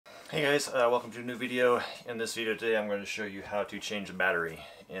Hey guys, welcome to a new video. In this video today I'm going to show you how to change a battery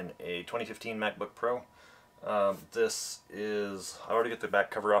in a 2015 MacBook Pro. I already got the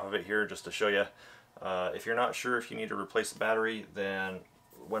back cover off of it here just to show you. If you're not sure if you need to replace the battery, then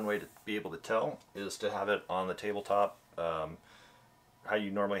one way to be able to tell is to have it on the tabletop, how you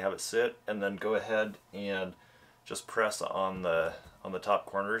normally have it sit, and then go ahead and just press on the top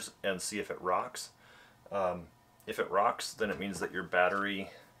corners and see if it rocks. If it rocks, then it means that your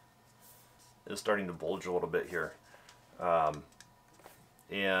battery is starting to bulge a little bit here,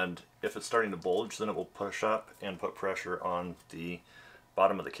 and if it's starting to bulge, then it will push up and put pressure on the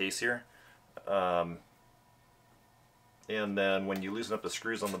bottom of the case here, and then when you loosen up the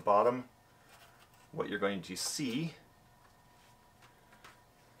screws on the bottom, what you're going to see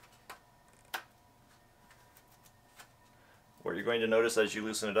notice as you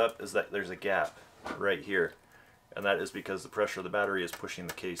loosen it up is that there's a gap right here, and that is because the pressure of the battery is pushing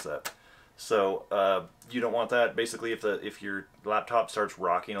the case up. So you don't want that. Basically, if your laptop starts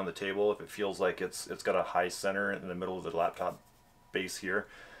rocking on the table, if it feels like it's got a high center in the middle of the laptop base here,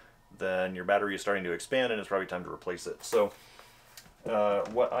 then your battery is starting to expand and it's probably time to replace it. So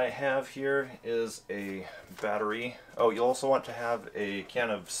what I have here is a battery. Oh, you'll also want to have a can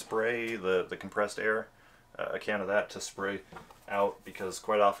of spray, the compressed air, a can of that to spray out, because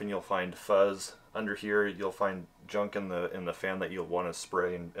quite often you'll find fuzz under here. You'll find junk in the fan that you'll want to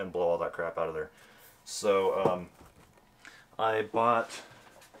spray and blow all that crap out of there. So I bought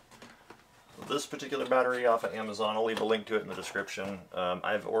this particular battery off of Amazon. I'll leave a link to it in the description.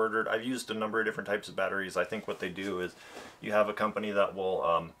 I've used a number of different types of batteries. I think what they do is you have a company that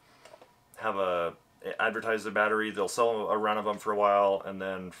will advertise the battery. They'll sell a run of them for a while, and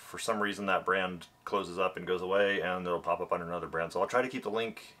then for some reason that brand closes up and goes away, and they'll pop up under another brand. So I'll try to keep the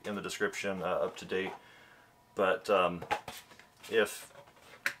link in the description up to date. But if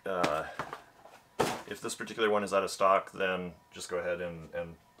this particular one is out of stock, then just go ahead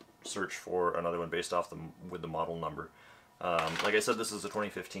and search for another one based off with the model number. Like I said, this is a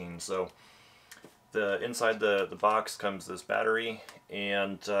 2015, so inside the box comes this battery,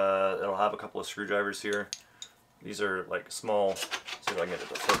 and it'll have a couple of screwdrivers here. These are like small, see if I can get it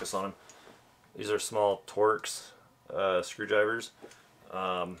to focus on them. These are small Torx screwdrivers.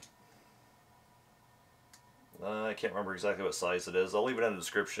 I can't remember exactly what size it is. I'll leave it in the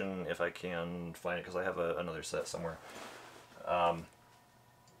description if I can find it, because I have another set somewhere.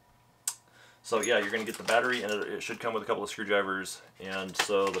 So yeah, you're going to get the battery, and it should come with a couple of screwdrivers. And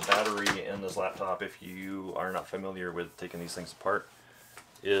so the battery in this laptop, if you are not familiar with taking these things apart,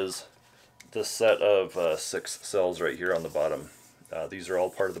 is this set of 6 cells right here on the bottom. These are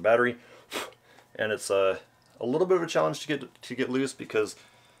all part of the battery, and it's a little bit of a challenge to get loose, because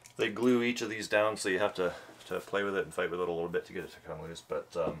they glue each of these down, so you have to play with it and fight with it a little bit to get it to come loose.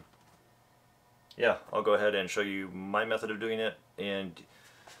 But yeah, I'll go ahead and show you my method of doing it. And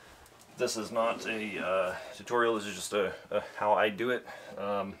this is not a tutorial, this is just how I do it.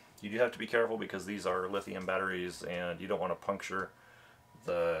 You do have to be careful, because these are lithium batteries, and you don't want to puncture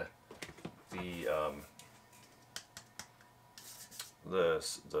the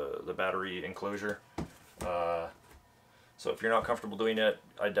battery enclosure. So if you're not comfortable doing it,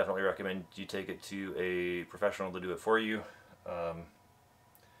 I definitely recommend you take it to a professional to do it for you.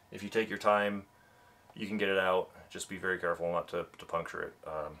 If you take your time, you can get it out. Just be very careful not to puncture it.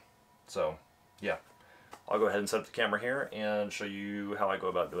 So yeah, I'll go ahead and set up the camera here and show you how I go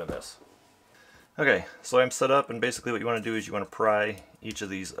about doing this. Okay, so I'm set up, and basically what you want to do is you want to pry each of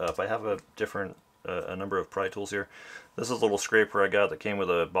these up. I have a number of pry tools here. This is a little scraper I got that came with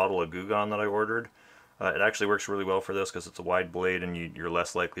a bottle of Goo Gone that I ordered. It actually works really well for this, because it's a wide blade and you're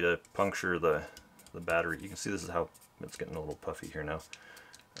less likely to puncture the battery. You can see this is how it's getting a little puffy here now.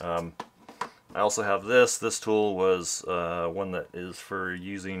 I also have this. This tool was one that is for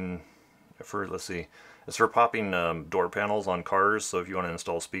let's see, it's for popping door panels on cars, so if you want to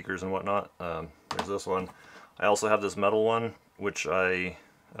install speakers and whatnot. There's this one. I also have this metal one, which I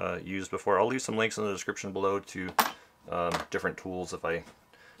used before. I'll leave some links in the description below to different tools if I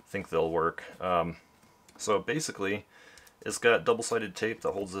think they'll work. So basically, it's got double-sided tape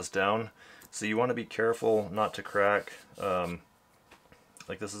that holds this down, so you want to be careful not to crack.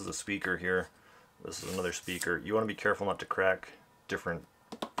 Like this is a speaker here, this is another speaker. You want to be careful not to crack different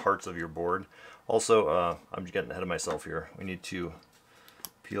parts of your board. Also, I'm getting ahead of myself here. We need to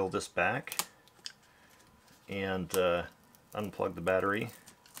peel this back and unplug the battery.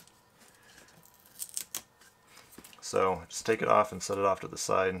 So just take it off and set it off to the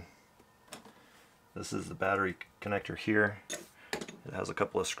side. This is the battery connector here. It has a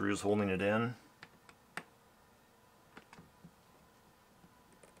couple of screws holding it in.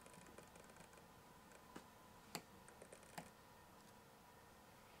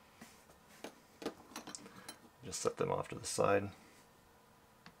 just set them off to the side.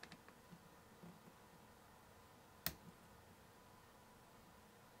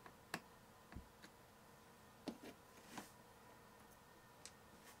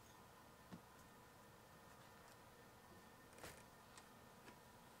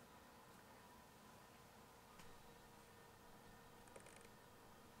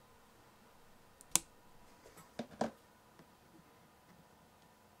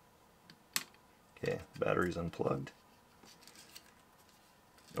 Okay, battery's unplugged.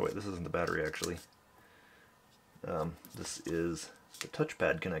 Oh wait, this isn't the battery actually. This is the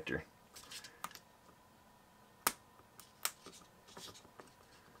touchpad connector.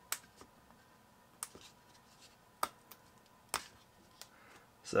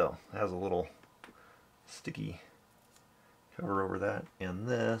 So, it has a little sticky cover over that, and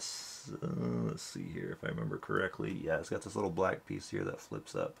this, let's see here if I remember correctly, yeah, it's got this little black piece here that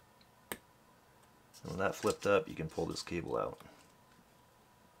flips up. And when that flipped up, you can pull this cable out.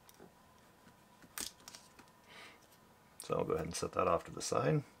 So I'll go ahead and set that off to the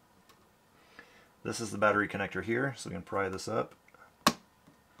side. This is the battery connector here, so we can pry this up.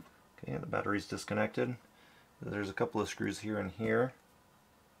 Okay, the battery's disconnected. There's a couple of screws here and here.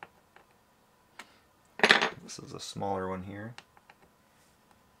 This is a smaller one here.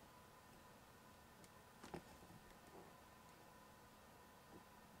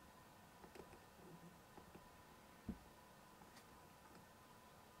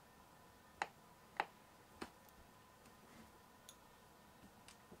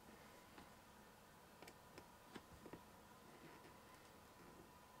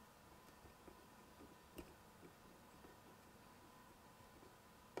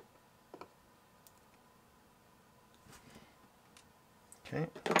 Okay,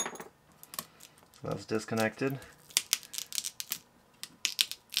 so that's disconnected.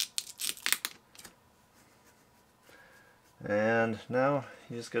 And now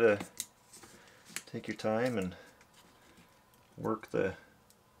you just gotta take your time and work the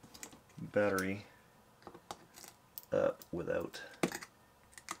battery up without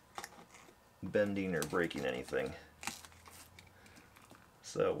bending or breaking anything.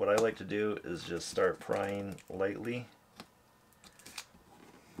 So what I like to do is just start prying lightly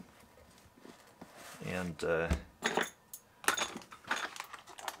and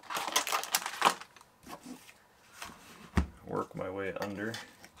work my way under.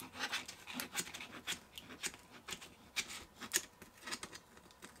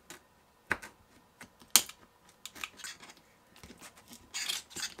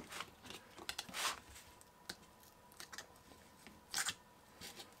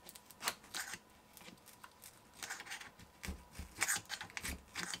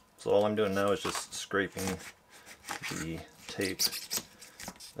 So all I'm doing now is just scraping the tape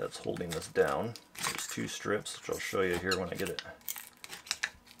that's holding this down. There's two strips, which I'll show you here when I get it.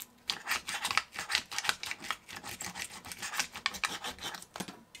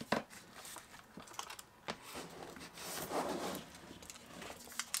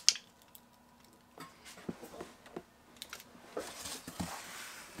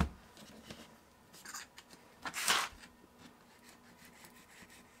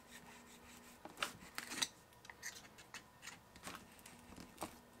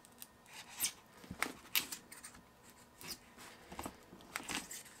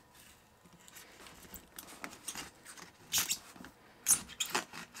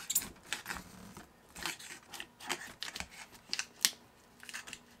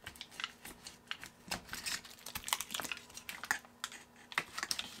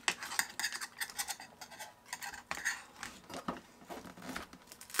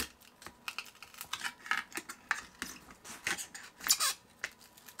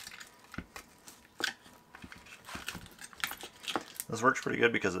 This works pretty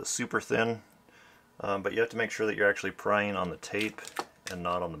good because it's super thin, but you have to make sure that you're actually prying on the tape and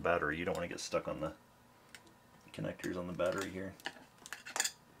not on the battery. You don't want to get stuck on the connectors on the battery here.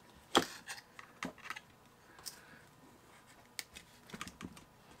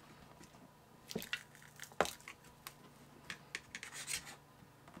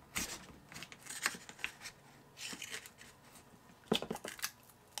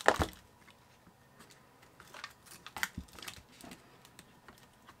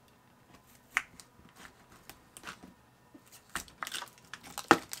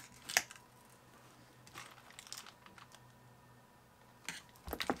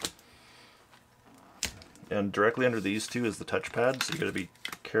 And directly under these two is the touchpad, so you got to be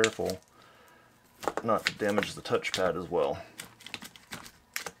careful not to damage the touchpad as well.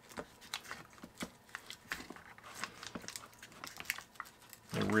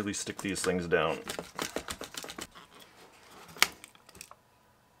 And really stick these things down.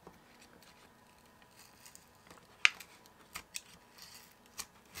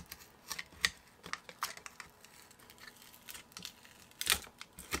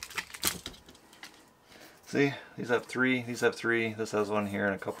 See, these have 3, these have 3, this has 1 here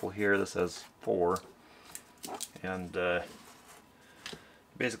and a couple here, this has 4. And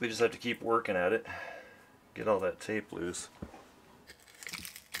basically just have to keep working at it, get all that tape loose.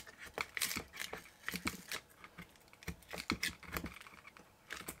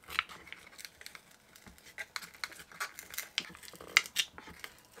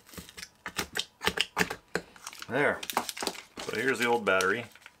 There. So here's the old battery.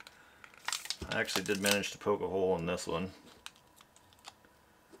 I actually did manage to poke a hole in this one.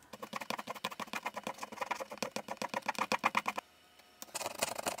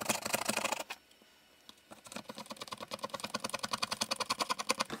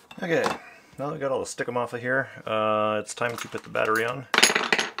 Okay, now that I got all the stickum off of here, it's time to put the battery on.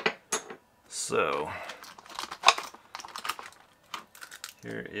 So,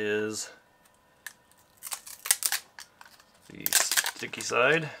 here is the sticky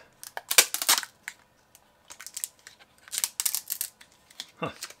side. Huh.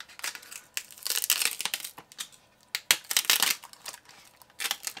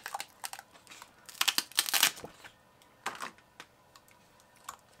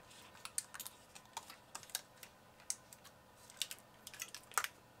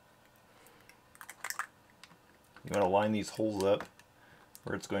 You want to line these holes up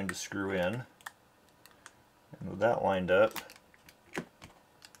where it's going to screw in. And with that lined up, you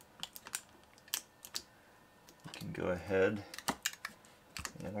can go ahead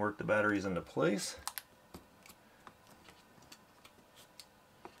and work the batteries into place.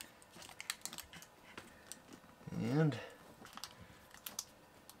 And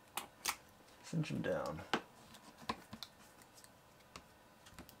cinch them down.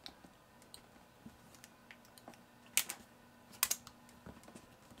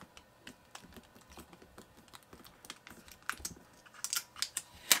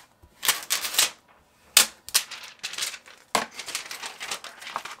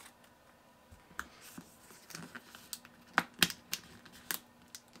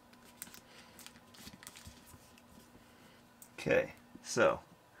 Okay, so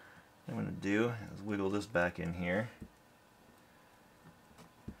what I'm going to do is wiggle this back in here.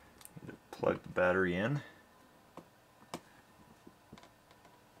 Plug the battery in.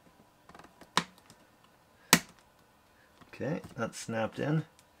 Okay, that's snapped in.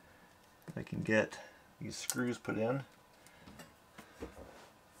 I can get these screws put in.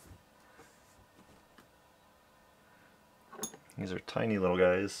 These are tiny little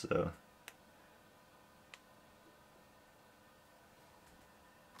guys, so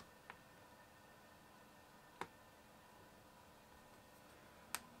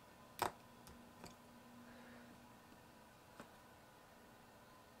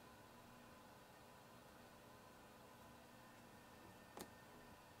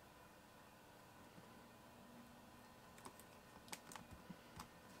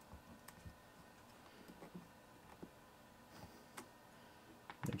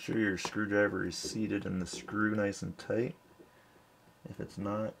make sure your screwdriver is seated in the screw nice and tight. If it's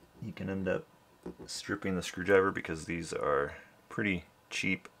not, you can end up stripping the screwdriver because these are pretty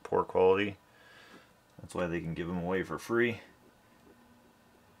cheap, poor quality. That's why they can give them away for free.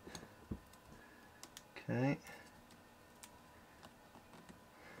 Okay.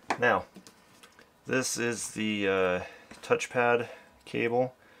 Now, this is the touchpad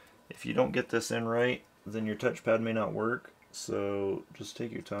cable. If you don't get this in right, then your touchpad may not work. So just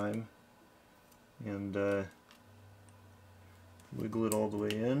take your time and wiggle it all the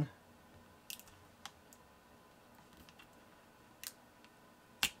way in.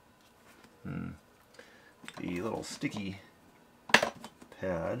 The little sticky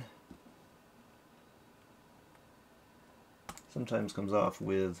pad sometimes comes off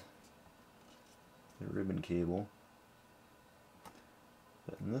with the ribbon cable,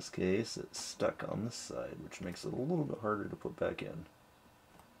 but in this case it's stuck on this side, which makes it a little bit harder to put back in.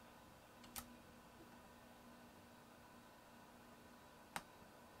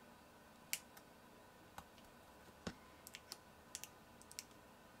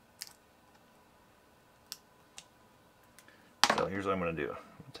 So here's what I'm going to do. I'm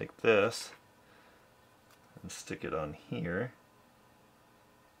going to take this and stick it on here,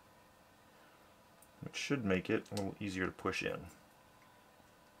 which should make it a little easier to push in.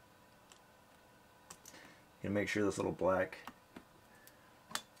 You can make sure this little black,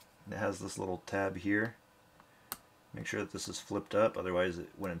 it has this little tab here. Make sure that this is flipped up, otherwise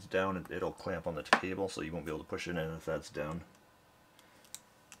when it's down it'll clamp on the cable, so you won't be able to push it in if that's down.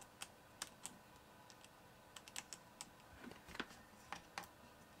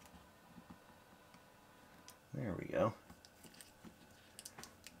 There we go.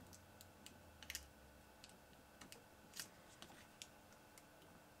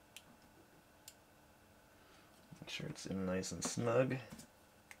 sure it's in nice and snug.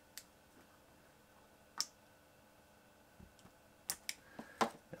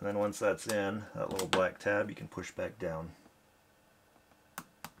 And then once that's in, that little black tab you can push back down.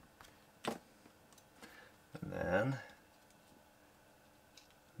 And then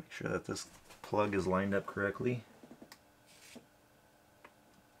make sure that this plug is lined up correctly.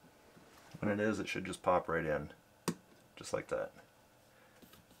 When it is, it should just pop right in, just like that.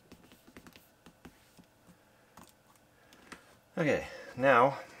 Okay,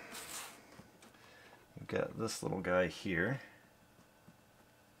 now we've got this little guy here.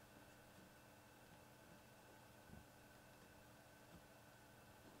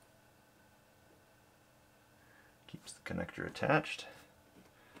 Keeps the connector attached.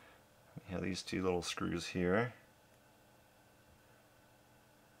 We have these two little screws here.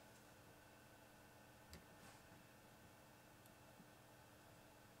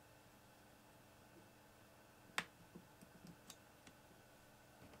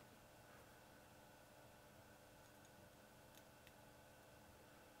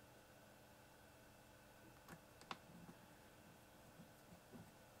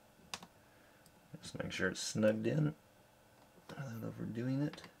 Just make sure it's snugged in without overdoing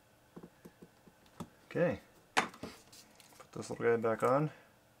it. Okay, put this little guy back on.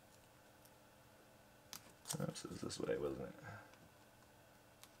 Oops, it was this way, wasn't it?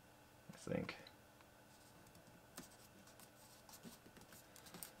 I think.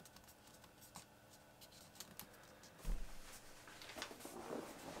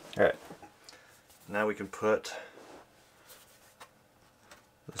 Alright, now we can put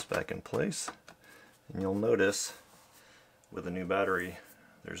this back in place. And you'll notice with the new battery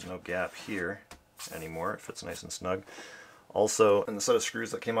there's no gap here anymore. It fits nice and snug. Also, in the set of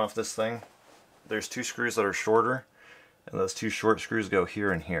screws that came off this thing, there's two screws that are shorter, and those two short screws go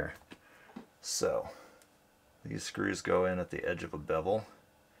here and here. So these screws go in at the edge of a bevel,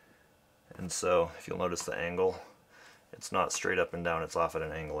 and so if you'll notice the angle, it's not straight up and down, it's off at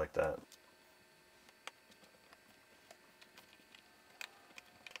an angle like that.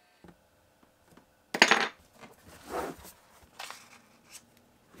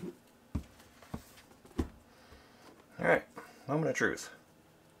 Alright, moment of truth.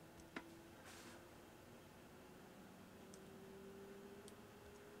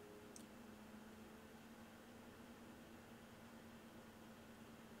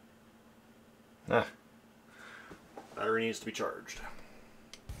 Battery needs to be charged.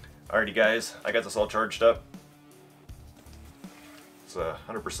 Alrighty guys, I got this all charged up. It's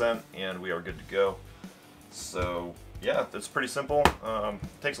 100% and we are good to go. So yeah, it's pretty simple.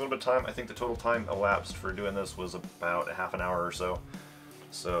 Takes a little bit of time. I think the total time elapsed for doing this was about a half an hour or so.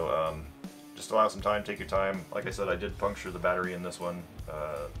 So just allow some time, take your time. Like I said, I did puncture the battery in this one.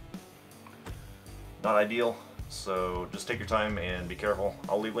 Not ideal, so just take your time and be careful.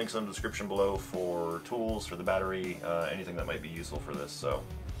 I'll leave links in the description below for tools, for the battery, anything that might be useful for this. So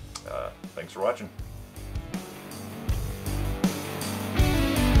thanks for watching.